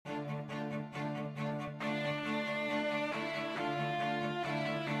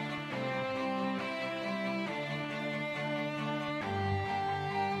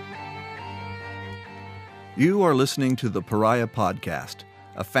You are listening to the Pariah podcast,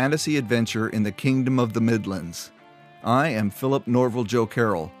 a fantasy adventure in the kingdom of the Midlands. I am Philip Norville Joe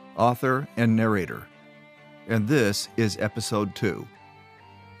Carroll, author and narrator. And this is episode 2,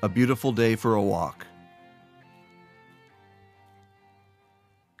 A Beautiful Day for a Walk.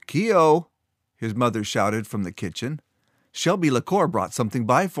 "Keo," his mother shouted from the kitchen. "Shelby LaCour brought something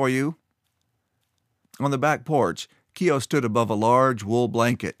by for you." On the back porch, Keo stood above a large wool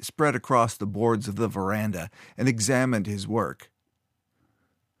blanket spread across the boards of the veranda and examined his work.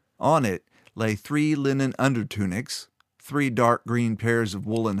 On it lay 3 linen undertunics, 3 dark green pairs of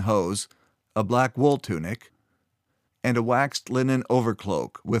woolen hose, a black wool tunic, and a waxed linen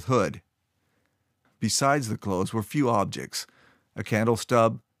overcloak with hood. Besides the clothes were few objects: a candle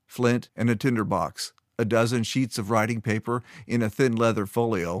stub, flint, and a tinderbox, a dozen sheets of writing paper in a thin leather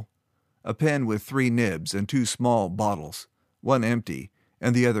folio, a pen with 3 nibs and 2 small bottles, one empty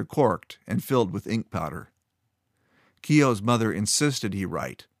and the other corked and filled with ink powder. Keo's mother insisted he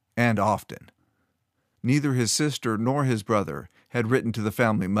write, and often. Neither his sister nor his brother had written to the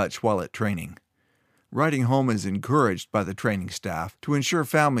family much while at training. Writing home is encouraged by the training staff to ensure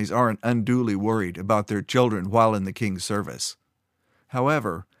families aren't unduly worried about their children while in the king's service.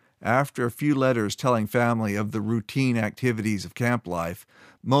 However, after a few letters telling family of the routine activities of camp life,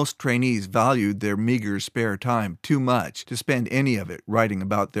 most trainees valued their meager spare time too much to spend any of it writing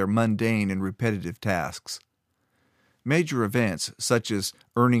about their mundane and repetitive tasks. Major events, such as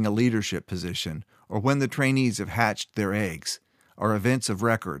earning a leadership position or when the trainees have hatched their eggs, are events of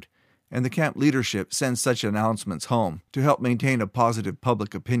record, and the camp leadership sends such announcements home to help maintain a positive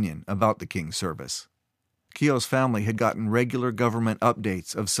public opinion about the king's service. Keo's family had gotten regular government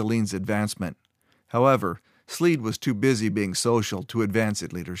updates of Celine's advancement. However, Sleed was too busy being social to advance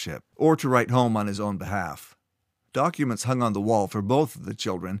at leadership, or to write home on his own behalf. Documents hung on the wall for both of the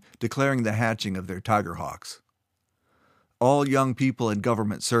children declaring the hatching of their tiger hawks. All young people in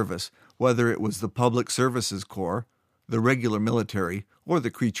government service, whether it was the Public Services Corps, the regular military, or the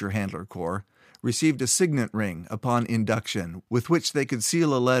Creature Handler Corps, received a signet ring upon induction with which they could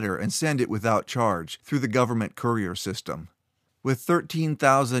seal a letter and send it without charge through the government courier system. With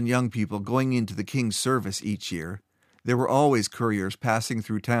 13,000 young people going into the king's service each year, there were always couriers passing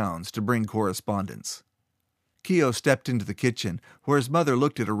through towns to bring correspondence. Keo stepped into the kitchen, where his mother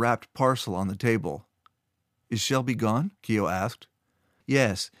looked at a wrapped parcel on the table. "Is Shelby gone?" Keo asked.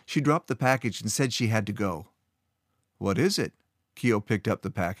 "Yes, she dropped the package and said she had to go." "What is it?" Keo picked up the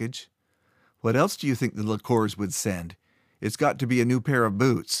package. "What else do you think the LaCours would send? It's got to be a new pair of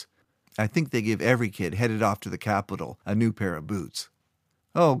boots. I think they give every kid headed off to the capital a new pair of boots."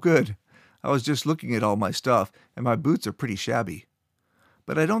 "Oh, good. I was just looking at all my stuff, and my boots are pretty shabby.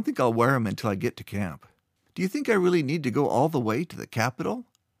 But I don't think I'll wear them until I get to camp. Do you think I really need to go all the way to the capital?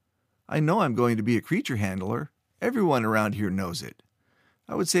 I know I'm going to be a creature handler. Everyone around here knows it.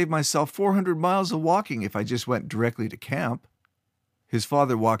 I would save myself 400 miles of walking if I just went directly to camp." His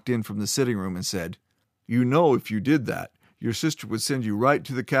father walked in from the sitting room and said, "You know, if you did that, your sister would send you right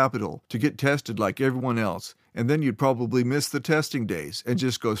to the capital to get tested like everyone else, and then you'd probably miss the testing days and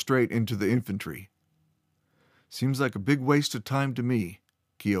just go straight into the infantry." "Seems like a big waste of time to me,"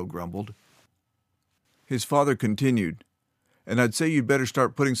 Keo grumbled. His father continued, "And I'd say you'd better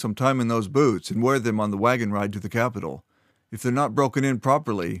start putting some time in those boots and wear them on the wagon ride to the capital. If they're not broken in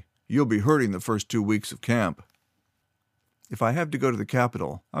properly, you'll be hurting the first 2 weeks of camp." "If I have to go to the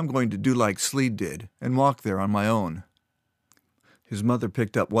capital, I'm going to do like Sleed did and walk there on my own." His mother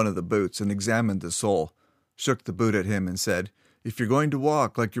picked up one of the boots and examined the sole, shook the boot at him and said, "If you're going to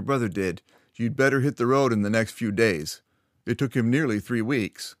walk like your brother did, you'd better hit the road in the next few days. It took him nearly 3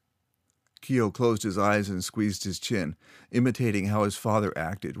 weeks. Keo closed his eyes and squeezed his chin, imitating how his father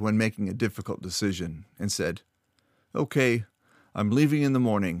acted when making a difficult decision, and said, "Okay, I'm leaving in the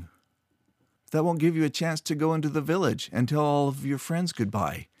morning." "That won't give you a chance to go into the village and tell all of your friends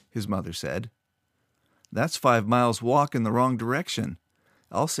goodbye," his mother said. "That's 5 miles walk in the wrong direction.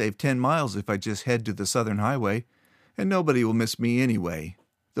 I'll save 10 miles if I just head to the southern highway, and nobody will miss me anyway.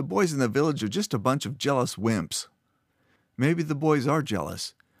 The boys in the village are just a bunch of jealous wimps." "Maybe the boys are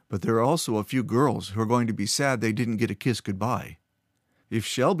jealous, but there are also a few girls who are going to be sad they didn't get a kiss goodbye. If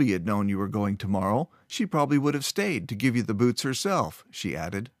Shelby had known you were going tomorrow, she probably would have stayed to give you the boots herself," she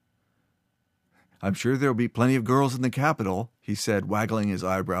added. "I'm sure there'll be plenty of girls in the capital," he said, waggling his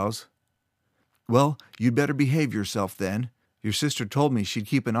eyebrows. "Well, you'd better behave yourself then. Your sister told me she'd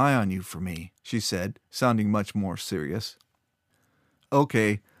keep an eye on you for me," she said, sounding much more serious.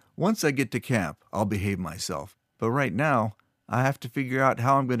 "Okay, once I get to camp, I'll behave myself. But right now, I have to figure out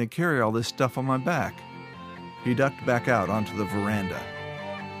how I'm going to carry all this stuff on my back." He ducked back out onto the veranda.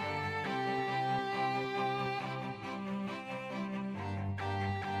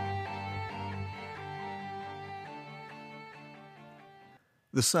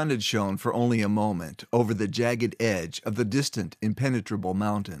 The sun had shone for only a moment over the jagged edge of the distant, impenetrable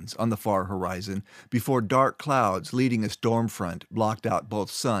mountains on the far horizon before dark clouds leading a storm front blocked out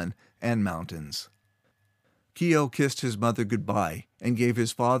both sun and mountains. Keo kissed his mother goodbye and gave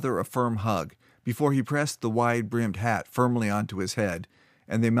his father a firm hug before he pressed the wide-brimmed hat firmly onto his head,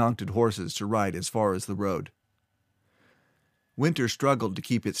 and they mounted horses to ride as far as the road. Winter struggled to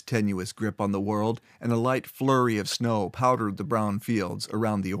keep its tenuous grip on the world, and a light flurry of snow powdered the brown fields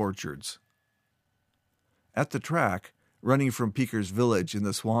around the orchards. At the track, running from Peaker's village in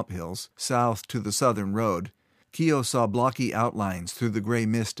the swamp hills, south to the southern road, Keo saw blocky outlines through the gray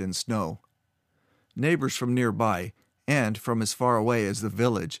mist and snow. Neighbors from nearby, and from as far away as the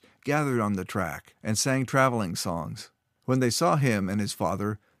village, gathered on the track and sang traveling songs. When they saw him and his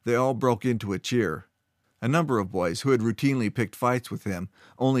father, they all broke into a cheer. A number of boys who had routinely picked fights with him,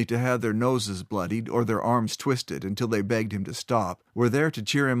 only to have their noses bloodied or their arms twisted until they begged him to stop, were there to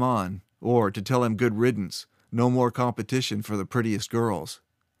cheer him on, or to tell him good riddance, no more competition for the prettiest girls.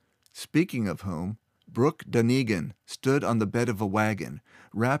 Speaking of whom, Brooke Dunnigan stood on the bed of a wagon,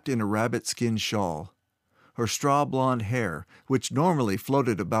 wrapped in a rabbit-skin shawl. Her straw-blonde hair, which normally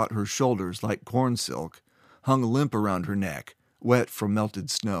floated about her shoulders like corn silk, hung limp around her neck, wet from melted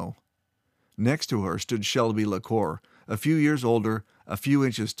snow. Next to her stood Shelby LaCour, a few years older, a few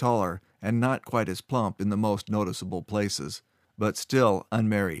inches taller, and not quite as plump in the most noticeable places, but still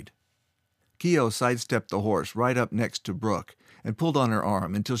unmarried. Keo sidestepped the horse right up next to Brooke and pulled on her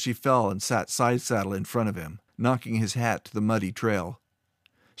arm until she fell and sat side-saddle in front of him, knocking his hat to the muddy trail.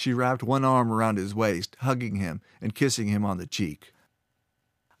 She wrapped one arm around his waist, hugging him and kissing him on the cheek.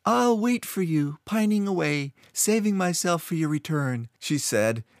 "I'll wait for you, pining away, saving myself for your return," she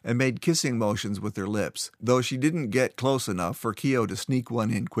said, and made kissing motions with her lips, though she didn't get close enough for Keo to sneak one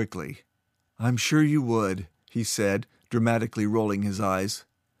in quickly. "I'm sure you would," he said, dramatically rolling his eyes.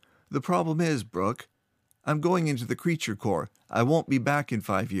 "The problem is, Brooke, I'm going into the Creature Corps. I won't be back in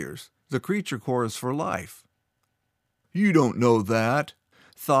 5 years. The Creature Corps is for life." "You don't know that,"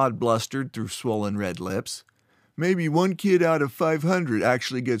 Thod blustered through swollen red lips. "Maybe one kid out of 500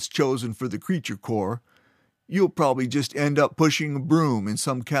 actually gets chosen for the Creature Corps. You'll probably just end up pushing a broom in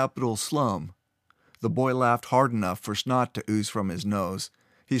some capital slum." The boy laughed hard enough for snot to ooze from his nose.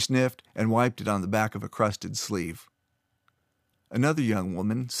 He sniffed and wiped it on the back of a crusted sleeve. Another young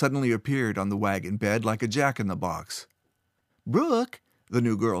woman suddenly appeared on the wagon bed like a jack-in-the-box. "Brooke," the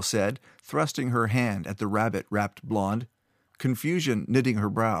new girl said, thrusting her hand at the rabbit-wrapped blonde. Confusion knitting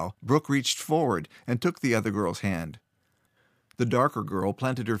her brow, Brooke reached forward and took the other girl's hand. The darker girl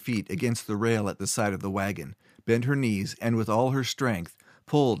planted her feet against the rail at the side of the wagon, bent her knees, and with all her strength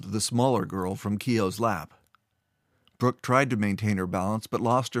pulled the smaller girl from Keo's lap. Brooke tried to maintain her balance but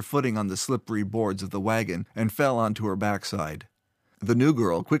lost her footing on the slippery boards of the wagon and fell onto her backside. The new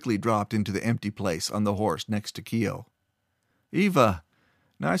girl quickly dropped into the empty place on the horse next to Keo. "Eva,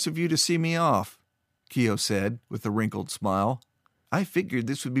 nice of you to see me off," Keo said with a wrinkled smile. "I figured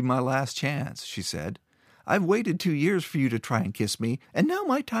this would be my last chance," she said. "I've waited 2 years for you to try and kiss me, and now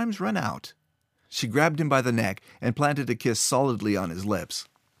my time's run out." She grabbed him by the neck and planted a kiss solidly on his lips.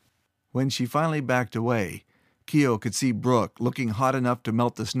 When she finally backed away, Keo could see Brooke looking hot enough to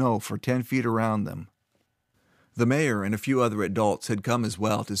melt the snow for 10 feet around them. The mayor and a few other adults had come as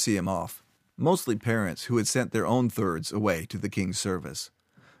well to see him off, mostly parents who had sent their own thirds away to the king's service.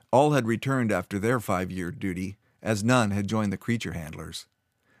 All had returned after their 5-year duty, as none had joined the creature handlers.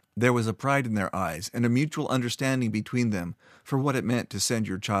 There was a pride in their eyes and a mutual understanding between them for what it meant to send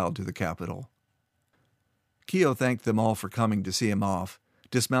your child to the capital. Keo thanked them all for coming to see him off,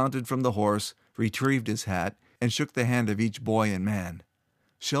 dismounted from the horse, retrieved his hat, and shook the hand of each boy and man.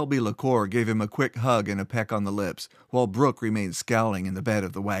 Shelby LaCour gave him a quick hug and a peck on the lips, while Brooke remained scowling in the bed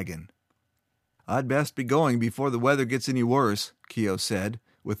of the wagon. "I'd best be going before the weather gets any worse," Keo said,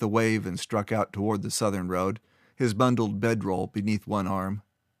 with a wave, and struck out toward the southern road, his bundled bedroll beneath one arm.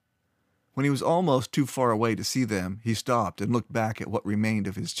 When he was almost too far away to see them, he stopped and looked back at what remained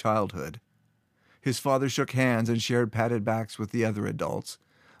of his childhood. His father shook hands and shared patted backs with the other adults.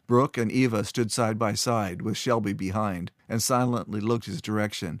 Brooke and Eva stood side by side, with Shelby behind, and silently looked his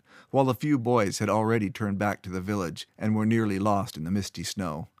direction, while a few boys had already turned back to the village and were nearly lost in the misty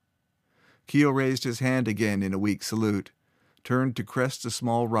snow. Keo raised his hand again in a weak salute, turned to crest a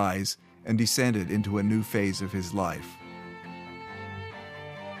small rise, and descended into a new phase of his life.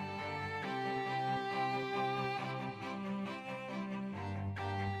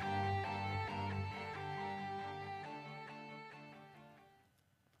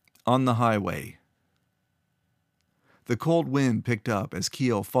 On the highway. The cold wind picked up as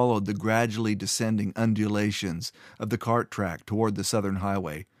Keo followed the gradually descending undulations of the cart track toward the southern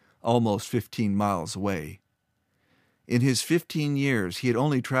highway, almost 15 miles away. In his 15 years, he had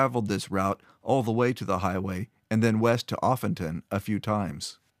only traveled this route all the way to the highway and then west to Offenton a few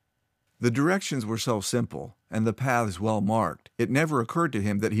times. The directions were so simple and the paths well marked, it never occurred to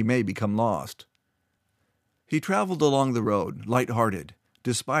him that he may become lost. He traveled along the road, light-hearted,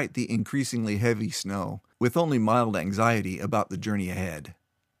 despite the increasingly heavy snow, with only mild anxiety about the journey ahead.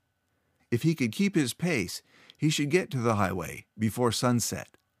 If he could keep his pace, he should get to the highway before sunset.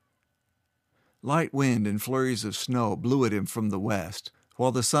 Light wind and flurries of snow blew at him from the west,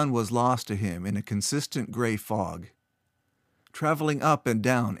 while the sun was lost to him in a consistent gray fog. Traveling up and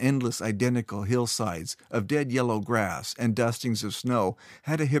down endless identical hillsides of dead yellow grass and dustings of snow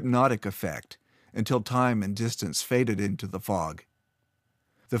had a hypnotic effect, until time and distance faded into the fog.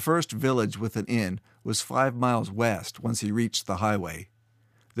 The first village with an inn was 5 miles west once he reached the highway.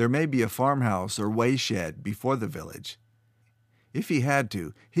 There may be a farmhouse or wayshed before the village. If he had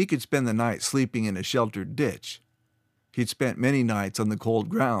to, he could spend the night sleeping in a sheltered ditch. He'd spent many nights on the cold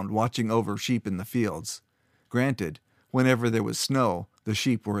ground watching over sheep in the fields. Granted, whenever there was snow, the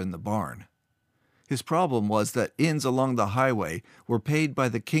sheep were in the barn. His problem was that inns along the highway were paid by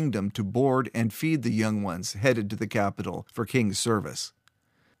the kingdom to board and feed the young ones headed to the capital for king's service.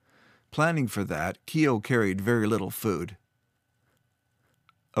 Planning for that, Keo carried very little food.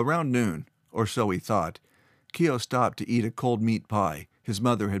 Around noon, or so he thought, Keo stopped to eat a cold meat pie his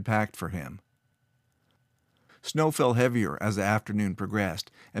mother had packed for him. Snow fell heavier as the afternoon progressed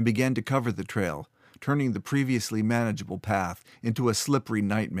and began to cover the trail, turning the previously manageable path into a slippery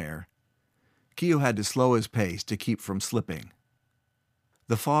nightmare. Keo had to slow his pace to keep from slipping.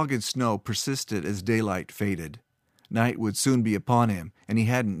 The fog and snow persisted as daylight faded. Night would soon be upon him, and he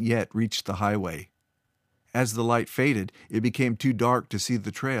hadn't yet reached the highway. As the light faded, it became too dark to see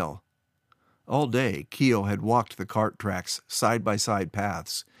the trail. All day, Keo had walked the cart tracks side-by-side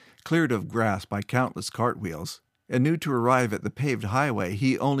paths, cleared of grass by countless cartwheels, and knew to arrive at the paved highway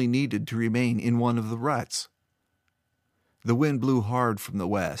he only needed to remain in one of the ruts. The wind blew hard from the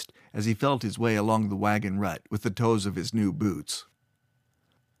west as he felt his way along the wagon rut with the toes of his new boots.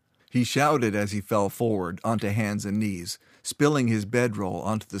 He shouted as he fell forward onto hands and knees, spilling his bedroll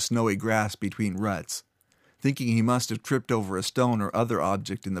onto the snowy grass between ruts. Thinking he must have tripped over a stone or other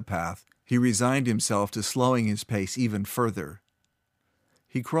object in the path, he resigned himself to slowing his pace even further.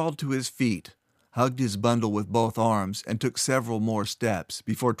 He crawled to his feet, hugged his bundle with both arms, and took several more steps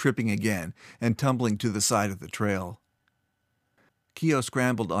before tripping again and tumbling to the side of the trail. Keo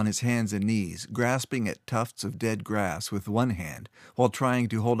scrambled on his hands and knees, grasping at tufts of dead grass with one hand while trying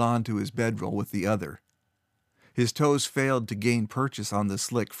to hold on to his bedroll with the other. His toes failed to gain purchase on the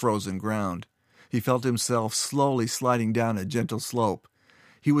slick, frozen ground. He felt himself slowly sliding down a gentle slope.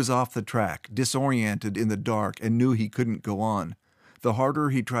 He was off the track, disoriented in the dark, and knew he couldn't go on. The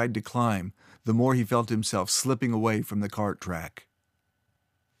harder he tried to climb, the more he felt himself slipping away from the cart track.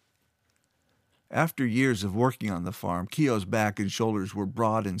 After years of working on the farm, Keo's back and shoulders were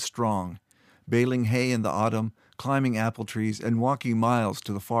broad and strong. Baling hay in the autumn, climbing apple trees, and walking miles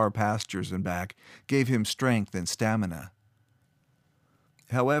to the far pastures and back gave him strength and stamina.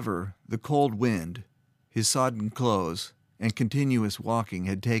 However, the cold wind, his sodden clothes, and continuous walking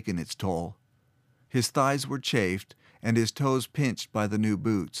had taken its toll. His thighs were chafed, and his toes pinched by the new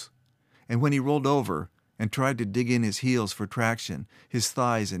boots. And when he rolled over and tried to dig in his heels for traction, his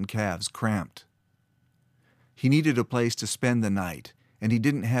thighs and calves cramped. He needed a place to spend the night, and he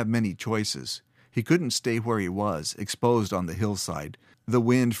didn't have many choices. He couldn't stay where he was, exposed on the hillside, the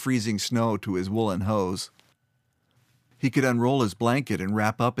wind freezing snow to his woolen hose. He could unroll his blanket and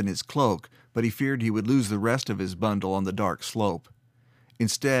wrap up in his cloak, but he feared he would lose the rest of his bundle on the dark slope.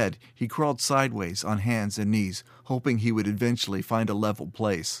 Instead, he crawled sideways on hands and knees, hoping he would eventually find a level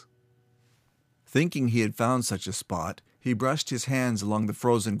place. Thinking he had found such a spot, he brushed his hands along the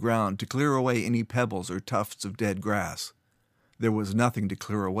frozen ground to clear away any pebbles or tufts of dead grass. There was nothing to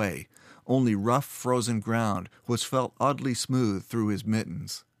clear away, only rough frozen ground which felt oddly smooth through his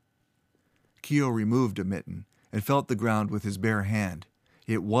mittens. Keo removed a mitten and felt the ground with his bare hand.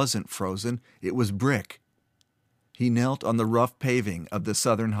 It wasn't frozen, it was brick. He knelt on the rough paving of the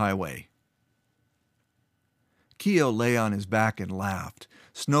southern highway. Keo lay on his back and laughed,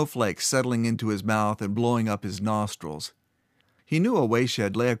 snowflakes settling into his mouth and blowing up his nostrils. He knew a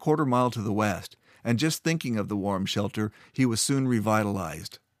wayshed lay a quarter-mile to the west, and just thinking of the warm shelter, he was soon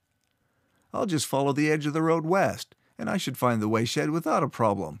revitalized. "I'll just follow the edge of the road west, and I should find the wayshed without a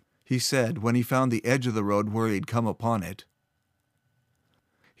problem," he said when he found the edge of the road where he'd come upon it.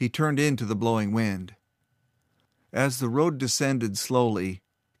 He turned into the blowing wind. As the road descended slowly,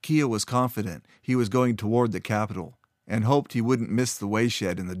 Keo was confident he was going toward the capital and hoped he wouldn't miss the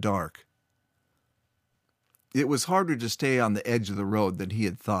wayshed in the dark. It was harder to stay on the edge of the road than he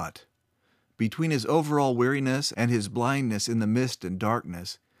had thought. Between his overall weariness and his blindness in the mist and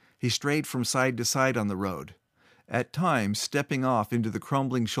darkness, he strayed from side to side on the road. At times, stepping off into the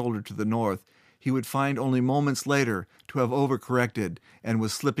crumbling shoulder to the north, he would find only moments later to have overcorrected and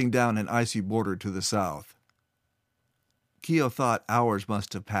was slipping down an icy border to the south. Keo thought hours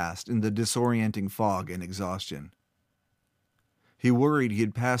must have passed in the disorienting fog and exhaustion. He worried he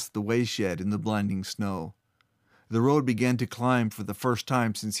had passed the wayshed in the blinding snow. The road began to climb for the first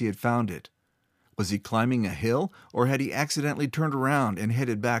time since he had found it. Was he climbing a hill, or had he accidentally turned around and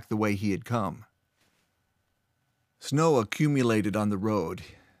headed back the way he had come? Snow accumulated on the road,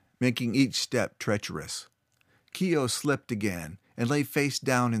 making each step treacherous. Keo slipped again and lay face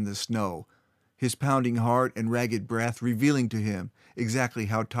down in the snow, his pounding heart and ragged breath revealing to him exactly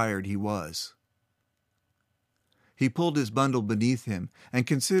how tired he was. He pulled his bundle beneath him and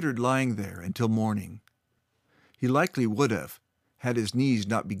considered lying there until morning. He likely would have, had his knees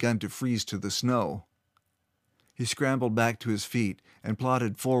not begun to freeze to the snow. He scrambled back to his feet and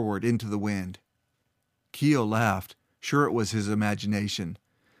plodded forward into the wind. Keo laughed, sure it was his imagination.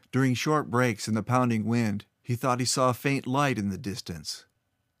 During short breaks in the pounding wind, he thought he saw a faint light in the distance.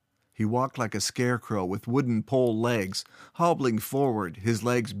 He walked like a scarecrow with wooden pole legs, hobbling forward, his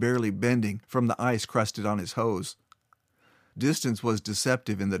legs barely bending from the ice crusted on his hose. Distance was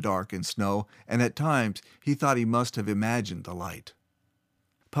deceptive in the dark and snow, and at times he thought he must have imagined the light.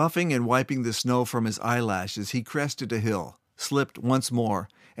 Puffing and wiping the snow from his eyelashes, he crested a hill, slipped once more,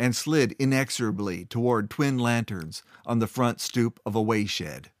 and slid inexorably toward twin lanterns on the front stoop of a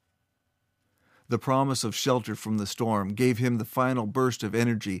wayshed. The promise of shelter from the storm gave him the final burst of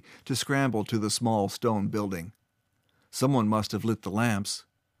energy to scramble to the small stone building. Someone must have lit the lamps.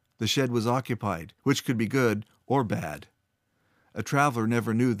 The shed was occupied, which could be good or bad. A traveler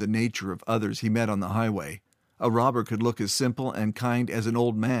never knew the nature of others he met on the highway. A robber could look as simple and kind as an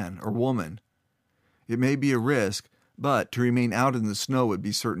old man or woman. It may be a risk, but to remain out in the snow would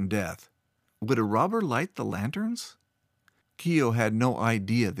be certain death. Would a robber light the lanterns? Keo had no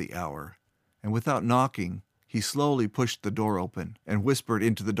idea of the hour, and without knocking, he slowly pushed the door open and whispered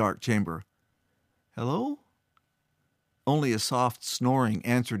into the dark chamber, "Hello?" Only a soft snoring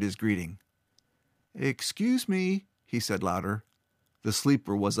answered his greeting. "Excuse me," he said louder. The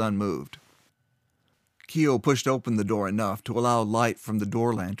sleeper was unmoved. Keo pushed open the door enough to allow light from the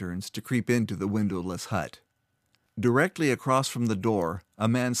door lanterns to creep into the windowless hut. Directly across from the door, a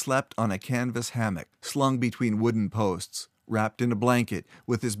man slept on a canvas hammock slung between wooden posts, wrapped in a blanket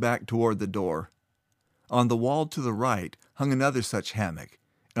with his back toward the door. On the wall to the right hung another such hammock,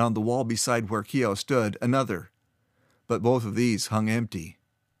 and on the wall beside where Keo stood, another. But both of these hung empty.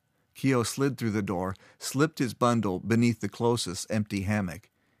 Keo slid through the door, slipped his bundle beneath the closest empty hammock,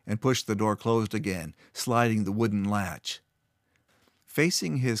 and pushed the door closed again, sliding the wooden latch.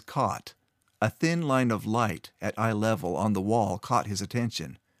 Facing his cot, a thin line of light at eye level on the wall caught his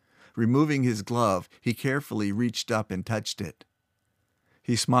attention. Removing his glove, he carefully reached up and touched it.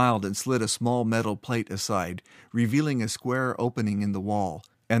 He smiled and slid a small metal plate aside, revealing a square opening in the wall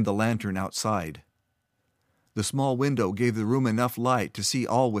and the lantern outside. The small window gave the room enough light to see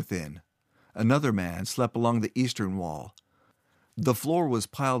all within. Another man slept along the eastern wall. The floor was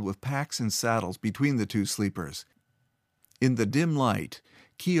piled with packs and saddles between the two sleepers. In the dim light,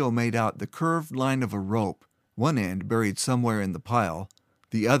 Keo made out the curved line of a rope, one end buried somewhere in the pile,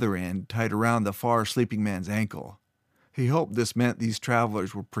 the other end tied around the far sleeping man's ankle. He hoped this meant these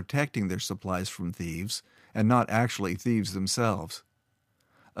travelers were protecting their supplies from thieves, and not actually thieves themselves.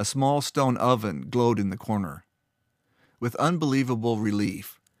 A small stone oven glowed in the corner. With unbelievable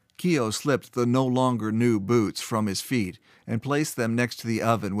relief, Keo slipped the no longer new boots from his feet and placed them next to the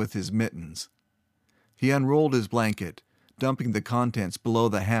oven with his mittens. He unrolled his blanket, dumping the contents below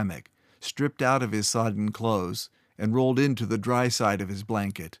the hammock, stripped out of his sodden clothes, and rolled into the dry side of his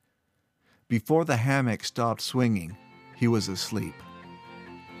blanket. Before the hammock stopped swinging, he was asleep.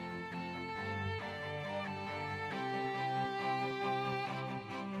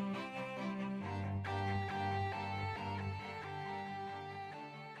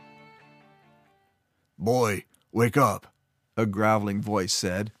 "Boy, wake up," a growling voice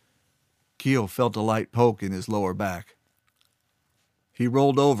said. Keo felt a light poke in his lower back. He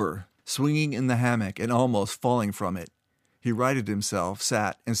rolled over, swinging in the hammock and almost falling from it. He righted himself,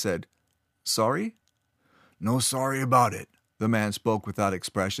 sat, and said, "Sorry?" "No sorry about it," the man spoke without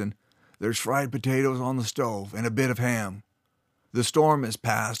expression. "There's fried potatoes on the stove and a bit of ham. The storm has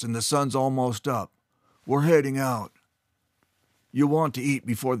passed and the sun's almost up. We're heading out. You'll want to eat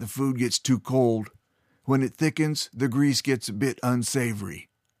before the food gets too cold. When it thickens, the grease gets a bit unsavory."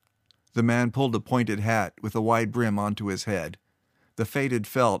 The man pulled a pointed hat with a wide brim onto his head. The faded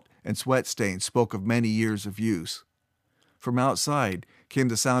felt and sweat stains spoke of many years of use. From outside came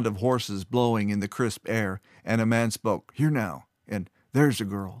the sound of horses blowing in the crisp air, and a man spoke, "Here now," and "There's a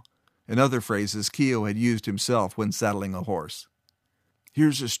girl," and other phrases Keo had used himself when saddling a horse.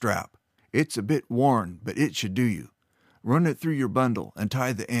 "Here's a strap. It's a bit worn, but it should do you. Run it through your bundle and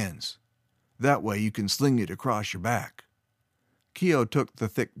tie the ends. That way you can sling it across your back." Keo took the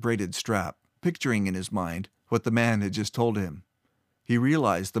thick braided strap, picturing in his mind what the man had just told him. He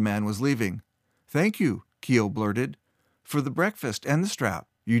realized the man was leaving. "Thank you," Keo blurted, "for the breakfast and the strap.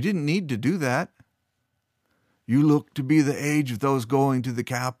 You didn't need to do that." "You look to be the age of those going to the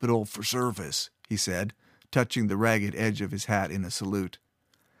capital for service," he said, touching the ragged edge of his hat in a salute.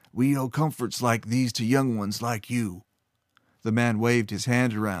 "We owe comforts like these to young ones like you." The man waved his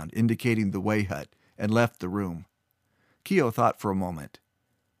hand around, indicating the way hut, and left the room. Keo thought for a moment.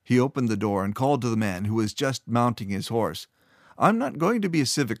 He opened the door and called to the man who was just mounting his horse. "I'm not going to be a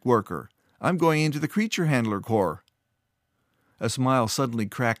civic worker. I'm going into the creature handler corps." A smile suddenly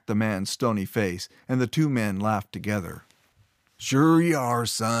cracked the man's stony face, and the two men laughed together. "Sure you are,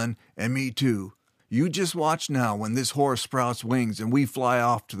 son, and me too. You just watch now when this horse sprouts wings and we fly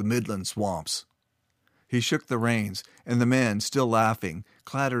off to the Midland swamps." He shook the reins, and the men, still laughing,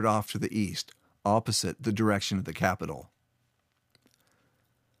 clattered off to the east, opposite the direction of the capital.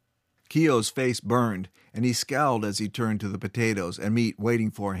 Keo's face burned, and he scowled as he turned to the potatoes and meat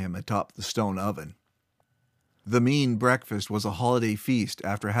waiting for him atop the stone oven. The mean breakfast was a holiday feast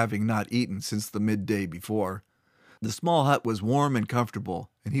after having not eaten since the midday before. The small hut was warm and comfortable,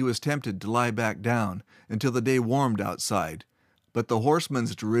 and he was tempted to lie back down until the day warmed outside, but the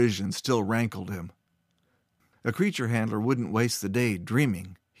horseman's derision still rankled him. A creature handler wouldn't waste the day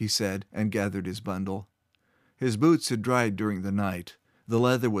dreaming, he said, and gathered his bundle. His boots had dried during the night. The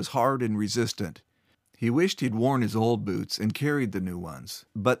leather was hard and resistant. He wished he'd worn his old boots and carried the new ones,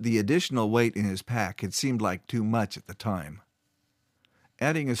 but the additional weight in his pack had seemed like too much at the time.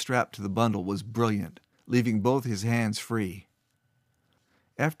 Adding a strap to the bundle was brilliant, leaving both his hands free.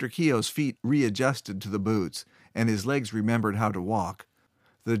 After Keo's feet readjusted to the boots and his legs remembered how to walk,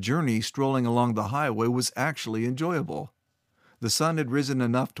 the journey strolling along the highway was actually enjoyable. The sun had risen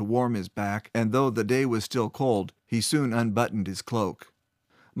enough to warm his back, and though the day was still cold, he soon unbuttoned his cloak.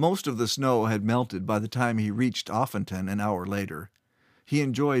 Most of the snow had melted by the time he reached Offenton an hour later. He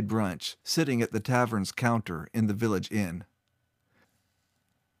enjoyed brunch, sitting at the tavern's counter in the village inn.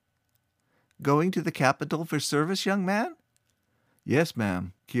 "Going to the capital for service, young man?" "Yes,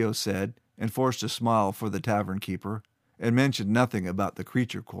 ma'am," Keo said, and forced a smile for the tavern keeper, and mentioned nothing about the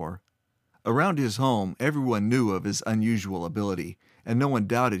creature corps. Around his home, everyone knew of his unusual ability, and no one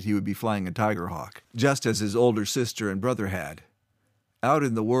doubted he would be flying a tiger hawk, just as his older sister and brother had. Out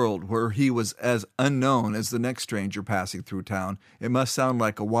in the world, where he was as unknown as the next stranger passing through town, it must sound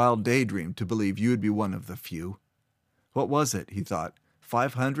like a wild daydream to believe you would be one of the few. What was it, he thought,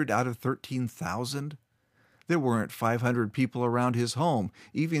 500 out of 13,000? There weren't 500 people around his home,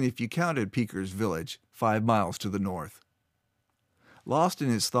 even if you counted Peaker's village, 5 miles to the north. Lost in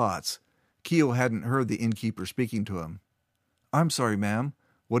his thoughts, Keo hadn't heard the innkeeper speaking to him. "I'm sorry, ma'am.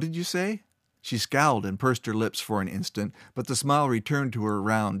 What did you say?" She scowled and pursed her lips for an instant, but the smile returned to her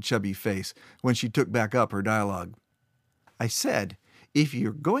round, chubby face when she took back up her dialogue. "I said, if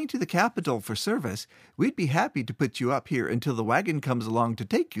you're going to the capital for service, we'd be happy to put you up here until the wagon comes along to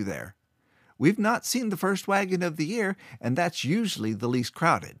take you there. We've not seen the first wagon of the year, and that's usually the least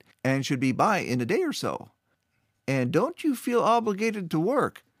crowded, and should be by in a day or so. And don't you feel obligated to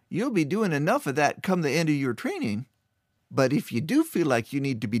work. You'll be doing enough of that come the end of your training. But if you do feel like you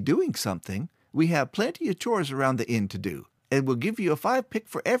need to be doing something, we have plenty of chores around the inn to do, and we'll give you a 5-pick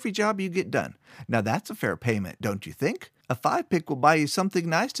for every job you get done. Now that's a fair payment, don't you think? A 5-pick will buy you something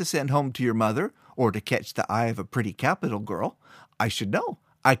nice to send home to your mother, or to catch the eye of a pretty capital girl. I should know.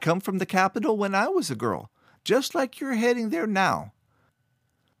 I come from the capital when I was a girl, just like you're heading there now."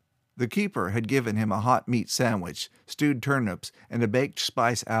 The keeper had given him a hot meat sandwich, stewed turnips, and a baked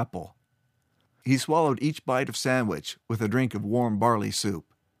spice apple. He swallowed each bite of sandwich with a drink of warm barley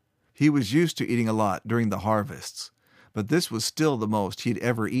soup. He was used to eating a lot during the harvests, but this was still the most he'd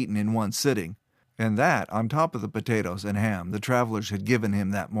ever eaten in one sitting, and that on top of the potatoes and ham the travelers had given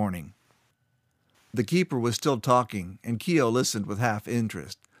him that morning. The keeper was still talking, and Keo listened with half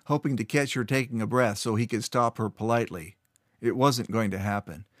interest, hoping to catch her taking a breath so he could stop her politely. It wasn't going to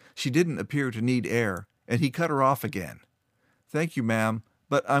happen. She didn't appear to need air, and he cut her off again. "Thank you, ma'am,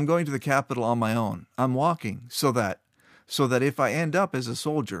 But I'm going to the capital on my own. I'm walking so that if I end up as a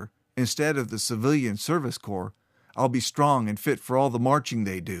soldier, instead of the civilian service corps, I'll be strong and fit for all the marching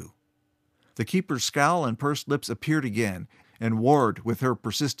they do." The keeper's scowl and pursed lips appeared again and warred with her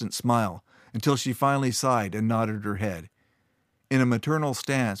persistent smile until she finally sighed and nodded her head. In a maternal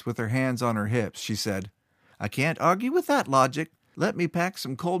stance with her hands on her hips, she said, "I can't argue with that logic. Let me pack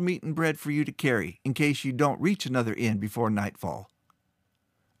some cold meat and bread for you to carry in case you don't reach another inn before nightfall."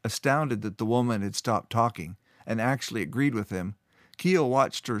 Astounded that the woman had stopped talking and actually agreed with him, Keo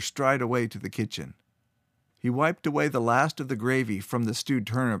watched her stride away to the kitchen. He wiped away the last of the gravy from the stewed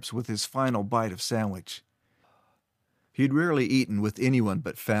turnips with his final bite of sandwich. He'd rarely eaten with anyone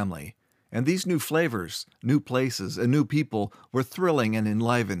but family, and these new flavors, new places, and new people were thrilling and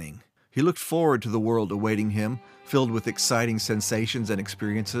enlivening. He looked forward to the world awaiting him, filled with exciting sensations and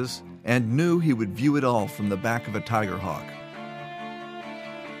experiences, and knew he would view it all from the back of a tiger hawk.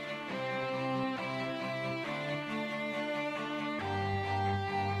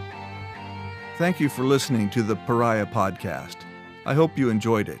 Thank you for listening to the Pariah podcast. I hope you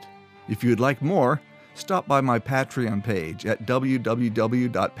enjoyed it. If you'd like more, stop by my Patreon page at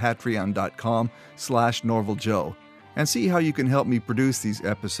www.patreon.com/NorvalJoe and see how you can help me produce these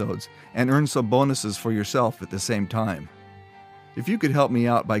episodes and earn some bonuses for yourself at the same time. If you could help me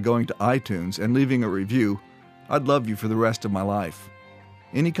out by going to iTunes and leaving a review, I'd love you for the rest of my life.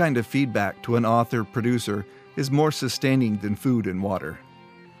 Any kind of feedback to an author-producer is more sustaining than food and water.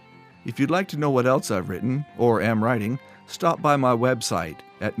 If you'd like to know what else I've written, or am writing, stop by my website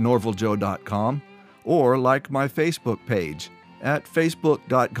at norvaljoe.com or like my Facebook page at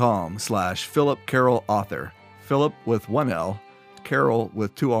facebook.com/PhilipCarrollAuthor. Philip with one L, Carroll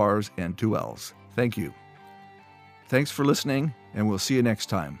with 2 R's and 2 L's. Thank you. Thanks for listening, and we'll see you next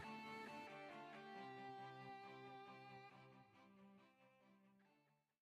time.